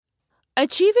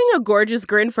Achieving a gorgeous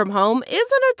grin from home isn't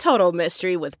a total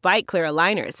mystery with Bite Clear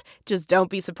aligners. Just don't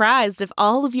be surprised if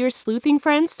all of your sleuthing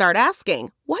friends start asking,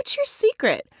 "What's your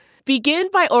secret?" Begin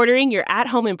by ordering your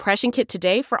at-home impression kit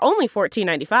today for only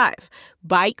 $14.95.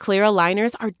 Bite Clear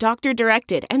aligners are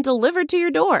doctor-directed and delivered to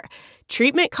your door.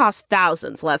 Treatment costs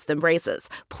thousands less than braces.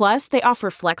 Plus, they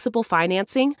offer flexible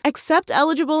financing, accept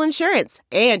eligible insurance,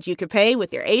 and you can pay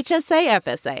with your HSA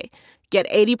FSA. Get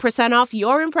 80% off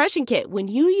your impression kit when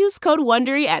you use code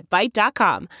WONDERY at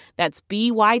Byte.com. That's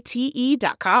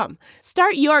BYTE.com.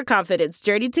 Start your confidence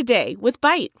journey today with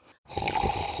Byte.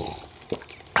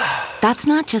 That's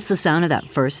not just the sound of that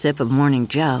first sip of Morning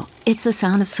Joe. It's the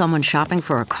sound of someone shopping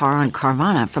for a car on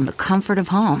Carvana from the comfort of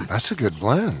home. That's a good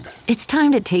blend. It's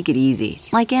time to take it easy,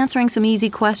 like answering some easy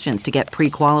questions to get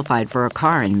pre-qualified for a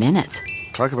car in minutes.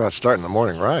 Talk about starting the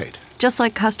morning right. Just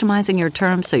like customizing your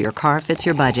terms so your car fits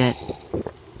your budget.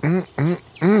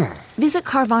 Visit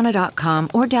Carvana.com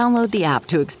or download the app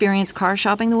to experience car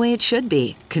shopping the way it should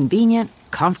be. Convenient,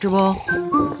 comfortable.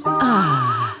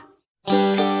 Ah.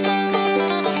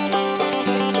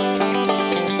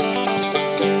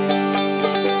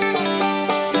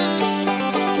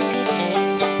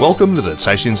 Welcome to the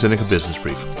Caixin-Sinica Business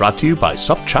Brief, brought to you by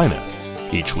Sup China.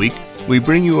 Each week, we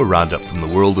bring you a roundup from the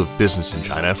world of business in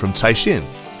China from Caixin,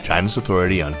 China's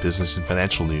authority on business and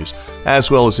financial news,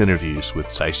 as well as interviews with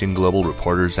Caixin Global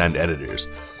reporters and editors.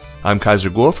 I'm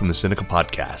Kaiser Guo from the Sinica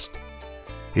Podcast.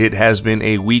 It has been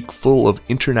a week full of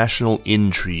international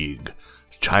intrigue.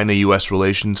 China-U.S.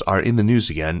 relations are in the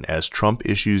news again as Trump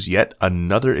issues yet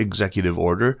another executive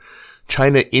order.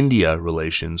 China-India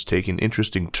relations take an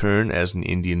interesting turn as an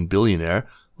Indian billionaire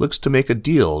looks to make a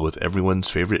deal with everyone's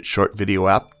favorite short video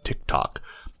app, TikTok.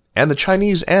 And the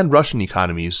Chinese and Russian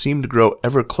economies seem to grow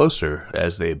ever closer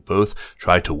as they both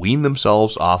try to wean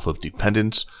themselves off of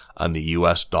dependence on the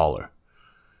US dollar.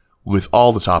 With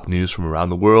all the top news from around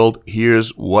the world, here's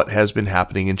what has been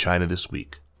happening in China this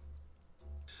week.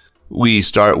 We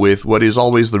start with what is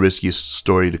always the riskiest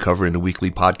story to cover in a weekly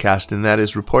podcast, and that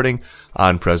is reporting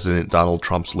on President Donald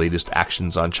Trump's latest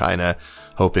actions on China,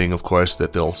 hoping, of course,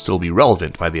 that they'll still be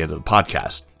relevant by the end of the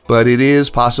podcast. But it is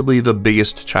possibly the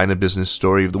biggest China business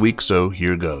story of the week, so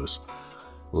here goes.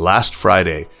 Last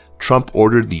Friday, Trump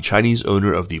ordered the Chinese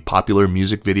owner of the popular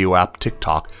music video app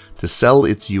TikTok to sell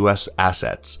its U.S.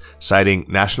 assets, citing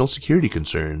national security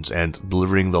concerns and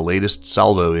delivering the latest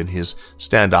salvo in his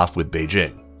standoff with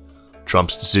Beijing.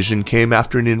 Trump's decision came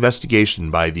after an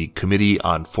investigation by the Committee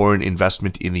on Foreign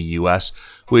Investment in the U.S.,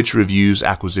 which reviews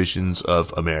acquisitions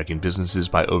of American businesses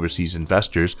by overseas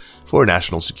investors for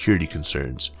national security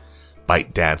concerns.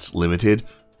 ByteDance Limited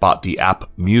bought the app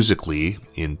Musical.ly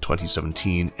in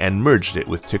 2017 and merged it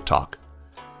with TikTok.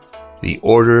 The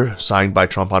order, signed by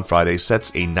Trump on Friday, sets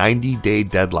a 90-day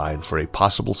deadline for a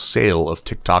possible sale of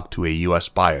TikTok to a U.S.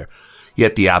 buyer.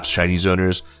 Yet the app's Chinese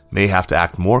owners may have to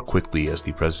act more quickly, as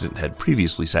the president had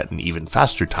previously set an even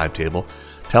faster timetable,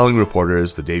 telling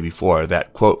reporters the day before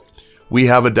that, quote, "We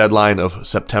have a deadline of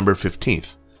September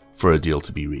 15th for a deal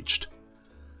to be reached."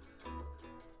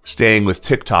 Staying with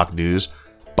TikTok news,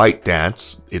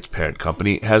 ByteDance, its parent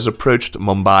company, has approached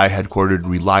Mumbai-headquartered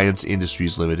Reliance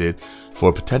Industries Limited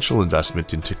for potential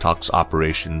investment in TikTok's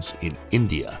operations in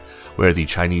India, where the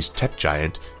Chinese tech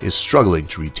giant is struggling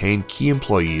to retain key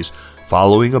employees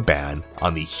following a ban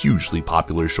on the hugely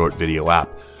popular short video app,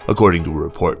 according to a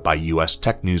report by U.S.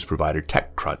 tech news provider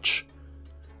TechCrunch.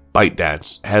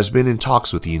 ByteDance has been in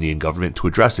talks with the Indian government to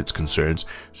address its concerns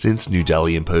since New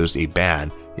Delhi imposed a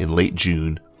ban in late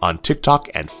June on TikTok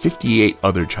and 58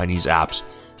 other Chinese apps,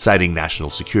 citing national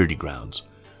security grounds.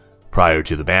 Prior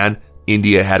to the ban,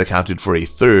 India had accounted for a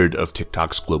third of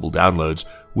TikTok's global downloads,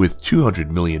 with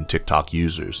 200 million TikTok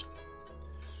users.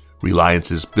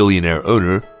 Reliance's billionaire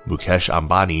owner, Mukesh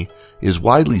Ambani, is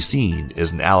widely seen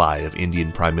as an ally of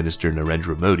Indian Prime Minister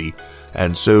Narendra Modi,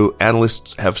 and so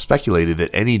analysts have speculated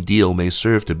that any deal may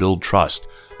serve to build trust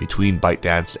between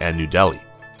ByteDance and New Delhi.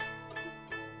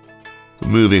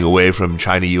 Moving away from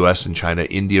China-US and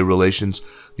China-India relations,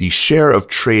 the share of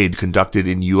trade conducted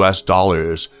in US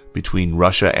dollars between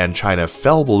Russia and China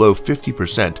fell below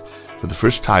 50% for the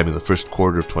first time in the first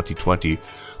quarter of 2020,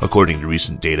 according to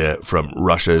recent data from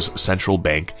Russia's central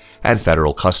bank and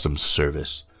Federal Customs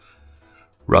Service.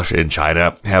 Russia and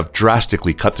China have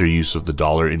drastically cut their use of the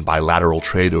dollar in bilateral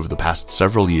trade over the past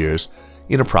several years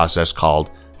in a process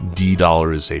called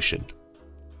de-dollarization.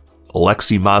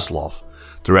 Alexei Maslov,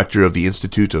 director of the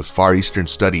Institute of Far Eastern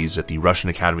Studies at the Russian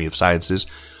Academy of Sciences,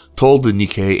 told the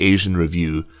Nikkei Asian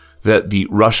Review that the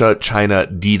Russia-China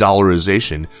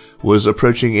de-dollarization was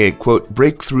approaching a, quote,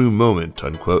 breakthrough moment,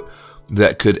 unquote,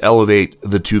 that could elevate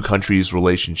the two countries'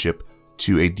 relationship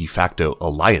to a de facto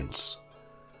alliance.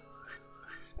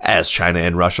 As China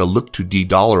and Russia look to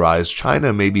de-dollarize,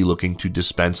 China may be looking to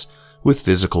dispense with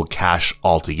physical cash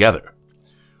altogether.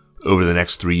 Over the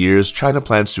next 3 years, China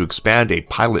plans to expand a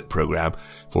pilot program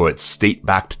for its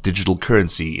state-backed digital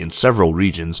currency in several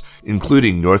regions,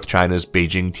 including North China's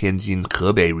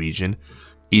Beijing-Tianjin-Hebei region,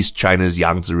 East China's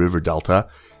Yangtze River Delta,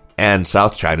 and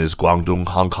South China's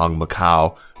Guangdong-Hong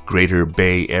Kong-Macau Greater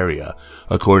Bay Area,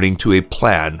 according to a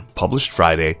plan published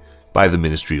Friday by the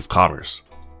Ministry of Commerce.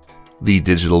 The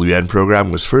digital yuan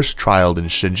program was first trialed in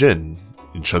Shenzhen,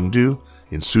 in Chengdu,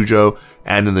 in Suzhou,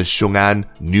 and in the Xiong'an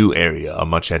New Area, a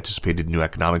much-anticipated new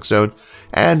economic zone,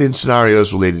 and in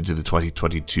scenarios related to the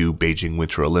 2022 Beijing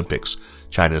Winter Olympics,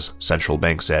 China's central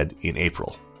bank said in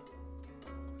April.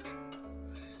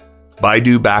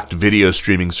 Baidu-backed video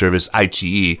streaming service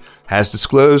iQIYI has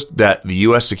disclosed that the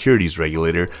U.S. securities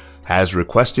regulator has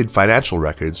requested financial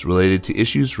records related to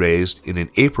issues raised in an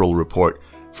April report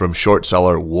from short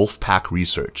seller Wolfpack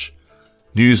Research.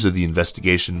 News of the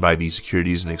investigation by the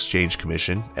Securities and Exchange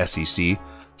Commission, SEC,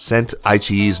 sent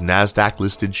iQIYI's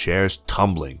NASDAQ-listed shares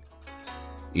tumbling.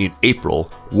 In April,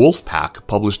 Wolfpack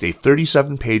published a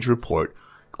 37-page report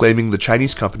claiming the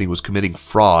Chinese company was committing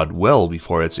fraud well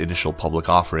before its initial public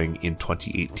offering in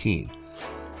 2018.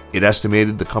 It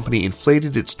estimated the company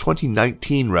inflated its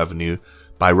 2019 revenue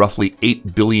by roughly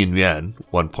 8 billion yuan,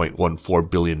 $1.14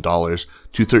 billion,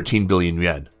 to 13 billion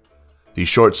yuan. The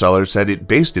short seller said it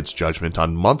based its judgment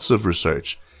on months of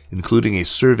research, including a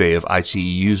survey of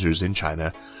iQIYI users in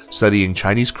China, studying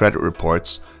Chinese credit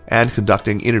reports, and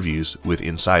conducting interviews with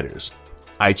insiders.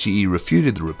 iQIYI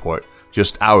refuted the report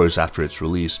just hours after its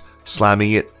release,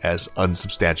 slamming it as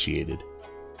unsubstantiated.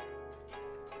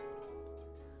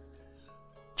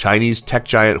 Chinese tech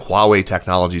giant Huawei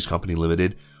Technologies Company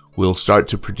Limited will start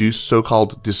to produce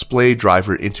so-called display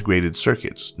driver integrated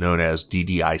circuits, known as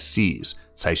DDICs,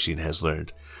 Caixin has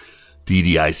learned.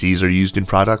 DDICs are used in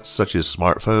products such as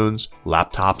smartphones,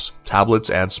 laptops, tablets,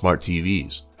 and smart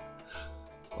TVs.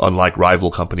 Unlike rival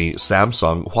company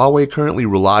Samsung, Huawei currently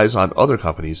relies on other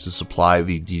companies to supply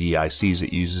the DDICs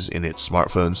it uses in its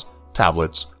smartphones,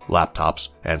 tablets, laptops,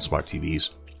 and smart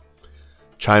TVs.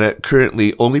 China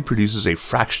currently only produces a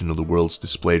fraction of the world's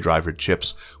display driver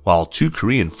chips, while two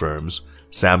Korean firms,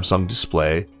 Samsung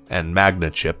Display and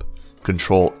Magnachip,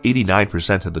 control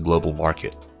 89% of the global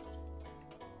market.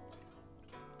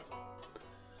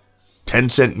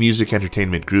 Tencent Music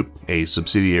Entertainment Group, a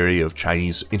subsidiary of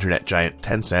Chinese internet giant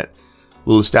Tencent,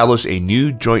 will establish a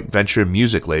new joint venture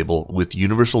music label with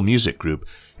Universal Music Group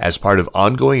as part of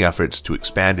ongoing efforts to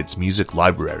expand its music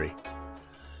library.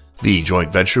 The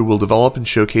joint venture will develop and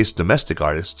showcase domestic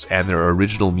artists and their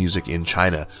original music in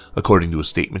China, according to a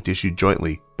statement issued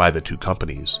jointly by the two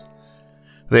companies.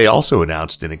 They also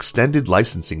announced an extended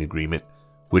licensing agreement,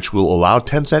 which will allow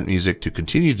Tencent Music to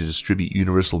continue to distribute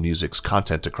Universal Music's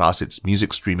content across its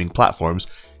music streaming platforms,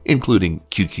 including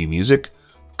QQ Music,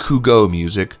 Kugou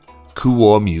Music,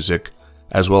 Kuwo Music,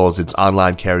 as well as its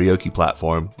online karaoke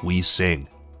platform, WeSing.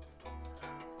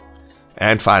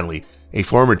 And finally, a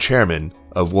former chairman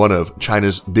of one of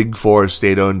China's big four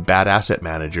state-owned bad asset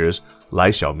managers, Lai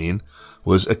Xiaomin,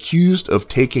 was accused of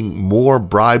taking more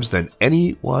bribes than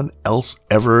anyone else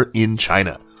ever in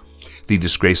China. The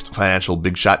disgraced financial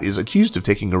big shot is accused of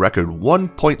taking a record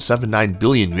 1.79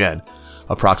 billion yuan,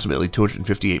 approximately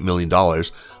 $258 million,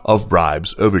 of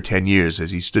bribes over 10 years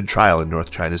as he stood trial in North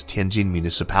China's Tianjin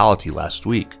municipality last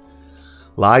week.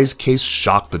 Lai's case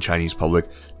shocked the Chinese public,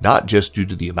 not just due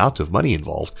to the amount of money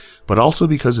involved, but also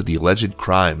because of the alleged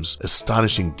crime's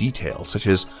astonishing details, such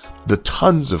as the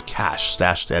tons of cash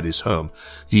stashed at his home,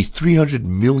 the 300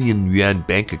 million yuan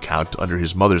bank account under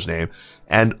his mother's name,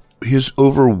 and his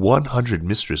over 100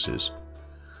 mistresses.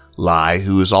 Lai,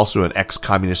 who is also an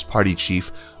ex-Communist Party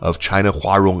chief of China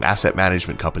Huarong Asset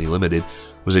Management Company Limited,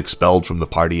 was expelled from the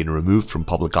party and removed from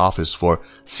public office for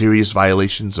serious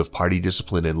violations of party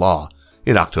discipline and law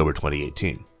in October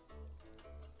 2018.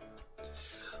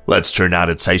 Let's turn now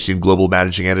to Caixin Global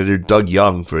Managing Editor Doug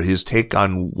Young for his take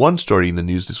on one story in the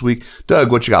news this week.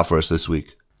 Doug, what you got for us this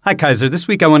week? Hi, Kaiser. This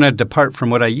week I want to depart from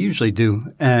what I usually do.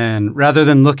 And rather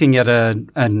than looking at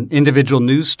an individual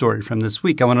news story from this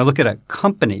week, I want to look at a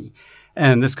company.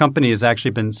 And this company has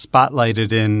actually been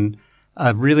spotlighted in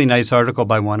a really nice article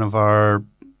by one of our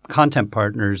content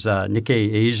partners,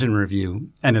 Nikkei Asian Review,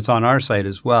 and it's on our site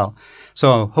as well.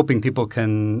 So hoping people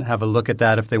can have a look at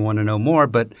that if they want to know more.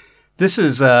 But this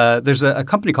is there's a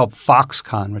company called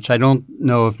Foxconn, which I don't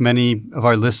know if many of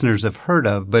our listeners have heard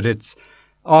of, but it's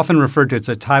often referred to. It's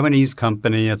a Taiwanese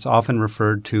company. It's often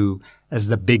referred to as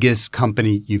the biggest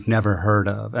company you've never heard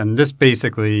of. And this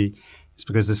basically It's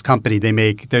because this company,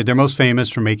 they're most famous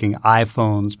for making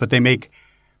iPhones, but they make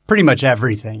pretty much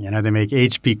everything. They make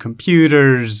HP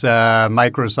computers,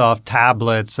 Microsoft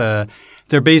tablets.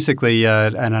 They're basically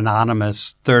an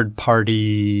anonymous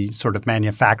third-party sort of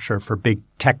manufacturer for big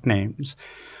tech names.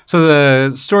 So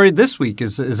the story this week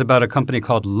is about a company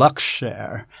called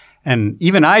Luxshare. And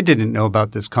even I didn't know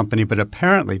about this company, but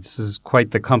apparently this is quite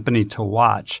the company to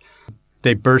watch.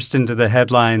 They burst into the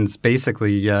headlines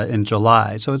basically in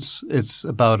July. So it's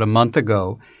about a month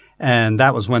ago. And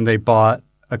that was when they bought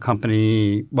a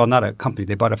company – well, not a company.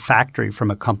 They bought a factory from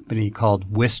a company called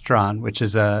Wistron, which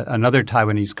is another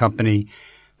Taiwanese company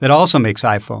that also makes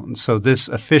iPhones. So this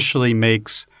officially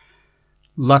makes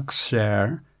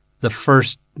Luxshare the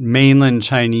first mainland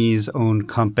Chinese-owned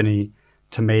company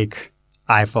to make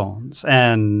iPhones.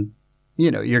 And,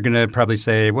 you're going to probably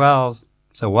say, well,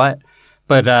 so what?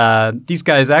 But these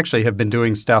guys actually have been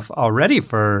doing stuff already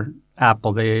for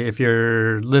Apple. If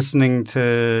you're listening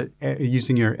to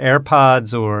using your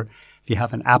AirPods or if you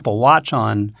have an Apple Watch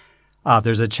on,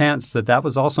 there's a chance that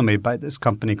was also made by this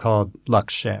company called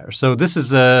Luxshare. So this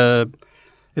is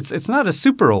it's not a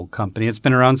super old company. It's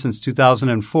been around since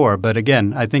 2004. But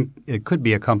again, I think it could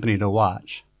be a company to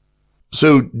watch.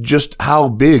 So just how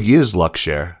big is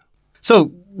Luxshare?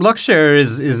 So Luxshare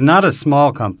is not a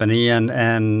small company, and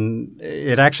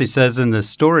it actually says in this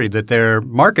story that their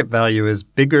market value is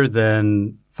bigger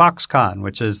than Foxconn,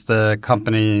 which is the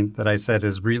company that I said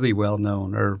is really well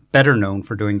known or better known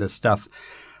for doing this stuff.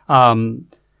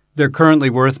 They're currently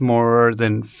worth more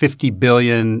than $50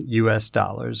 billion US,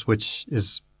 which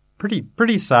is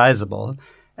pretty sizable.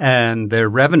 And their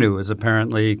revenue has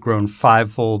apparently grown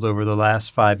fivefold over the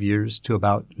last 5 years to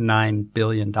about $9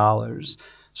 billion.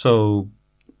 So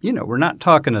we're not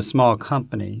talking a small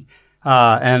company.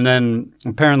 And then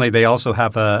apparently they also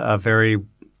have a very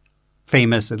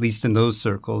famous, at least in those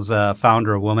circles,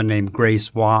 founder, a woman named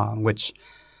Grace Wang, which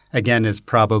again is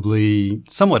probably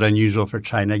somewhat unusual for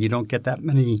China. You don't get that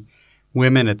many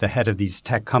women at the head of these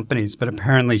tech companies, but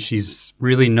apparently she's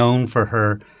really known for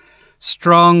her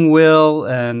strong will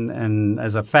and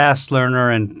as a fast learner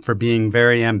and for being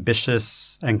very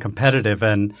ambitious and competitive.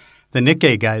 And the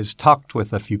Nikkei guys talked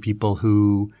with a few people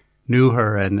who knew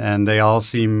her, and they all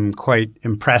seem quite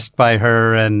impressed by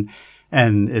her, and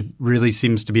it really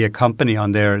seems to be a company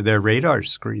on their radar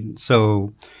screen.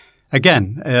 So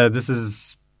again, this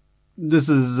is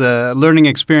a learning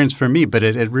experience for me, but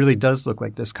it really does look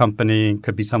like this company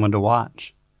could be someone to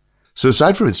watch. So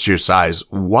aside from its sheer size,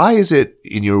 why is it,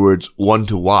 in your words, one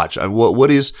to watch?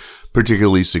 What is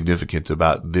particularly significant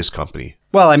about this company?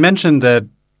 Well, I mentioned that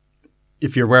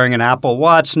if you're wearing an Apple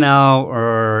Watch now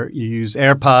or you use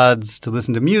AirPods to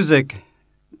listen to music,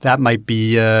 that might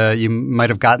be you might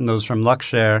have gotten those from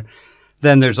Luxshare.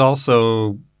 Then there's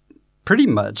also pretty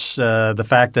much the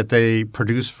fact that they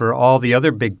produce for all the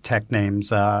other big tech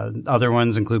names. Other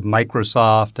ones include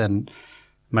Microsoft, and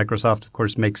Microsoft, of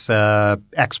course, makes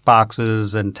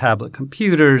Xboxes and tablet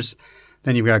computers.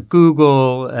 Then you've got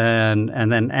Google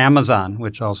and then Amazon,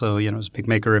 which also, is a big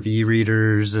maker of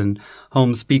e-readers and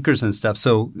home speakers and stuff.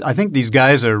 So I think these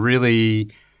guys are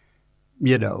really,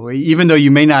 even though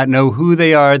you may not know who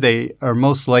they are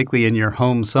most likely in your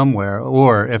home somewhere.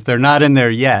 Or if they're not in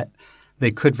there yet,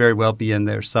 they could very well be in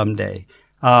there someday.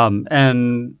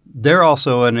 And they're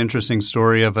also an interesting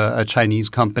story of a Chinese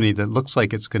company that looks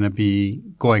like it's going to be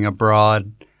going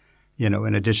abroad,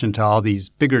 in addition to all these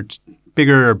bigger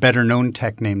or better known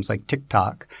tech names like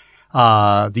TikTok.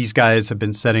 These guys have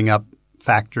been setting up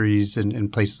factories in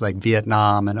places like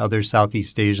Vietnam and other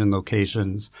Southeast Asian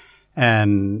locations.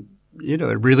 And, it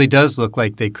really does look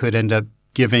like they could end up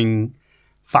giving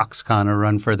Foxconn a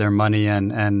run for their money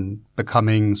and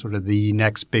becoming sort of the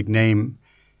next big name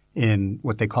in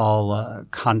what they call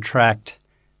contract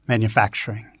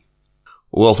manufacturing.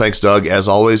 Well, thanks, Doug, as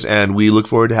always, and we look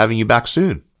forward to having you back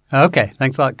soon. Okay.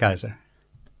 Thanks a lot, Kaiser.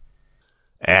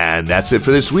 And that's it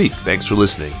for this week. Thanks for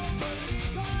listening.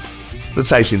 The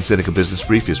Caixin-Sinica Business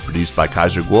Brief is produced by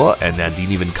Kaiser Guo and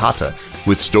Nandini Venkata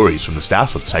with stories from the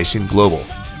staff of Caixin Global.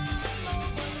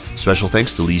 Special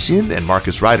thanks to Li Xin and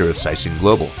Marcus Ryder of Caixin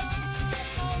Global.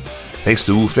 Thanks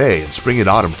to Wu Fei and Spring and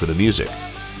Autumn for the music.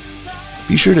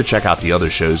 Be sure to check out the other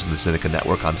shows in the Sinica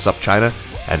Network on SupChina,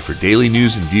 and for daily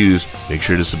news and views, make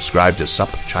sure to subscribe to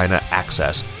SupChina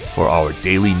Access for our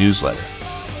daily newsletter.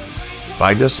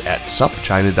 Find us at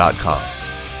supchina.com.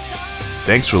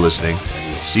 Thanks for listening,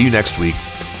 and we'll see you next week.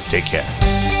 Take care.